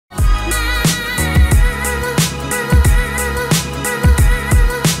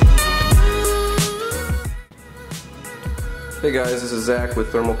Hey guys, this is Zach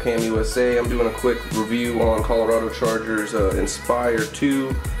with Thermal Cam USA. I'm doing a quick review on Colorado Charger's Inspire 2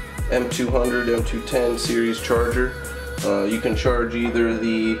 M200 M210 series charger. You can charge either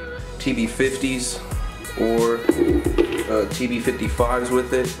the TB50s or TB55s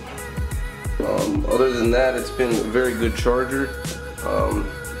with it. Other than that, it's been a very good charger.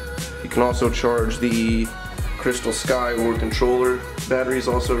 You can also charge the Crystal Sky or controller batteries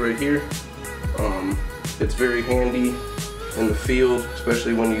also right here. It's very handy in the field,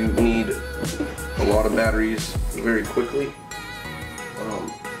 especially when you need a lot of batteries very quickly.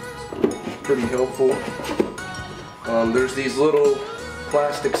 Pretty helpful. There's these little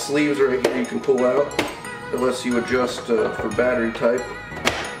plastic sleeves right here you can pull out. It lets you adjust for battery type.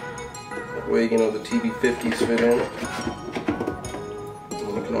 That way, you know, the TB50s fit in.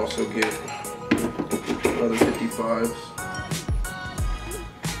 And you can also get other 55s.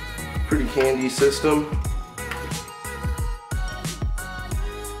 Pretty handy system.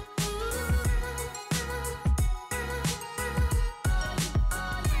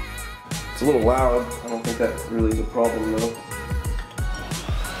 It's a little loud. I don't think that really is a problem though.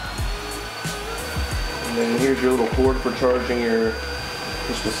 And then here's your little cord for charging your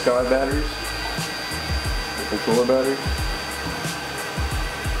Crystal Sky batteries, the controller batteries.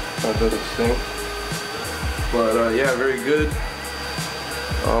 Kind of does its thing. But yeah, very good.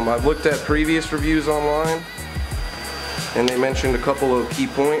 I've looked at previous reviews online, and they mentioned a couple of key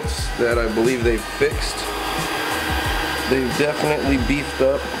points that I believe they've fixed. They've definitely beefed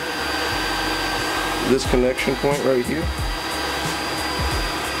up this connection point right here,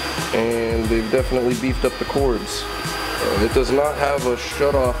 and they've definitely beefed up the cords. It does not have a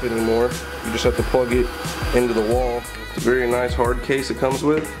shut off anymore. You just have to plug it into the wall. It's a very nice hard case it comes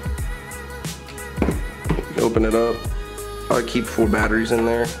with. You can open it up. I keep 4 batteries in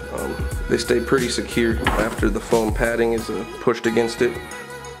there. They stay pretty secure after the foam padding is pushed against it.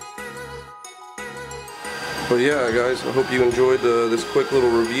 But yeah guys, I hope you enjoyed this quick little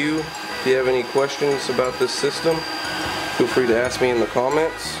review. If you have any questions about this system, feel free to ask me in the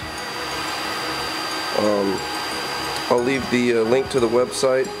comments. I'll leave the link to the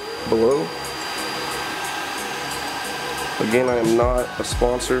website below. Again, I am not a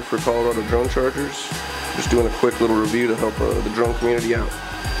sponsor for Colorado drone chargers. Just doing a quick little review to help the drone community out.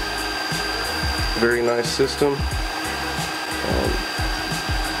 Very nice system.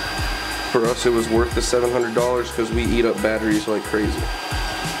 For us, it was worth the $700 because we eat up batteries like crazy.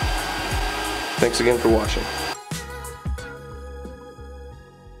 Thanks again for watching.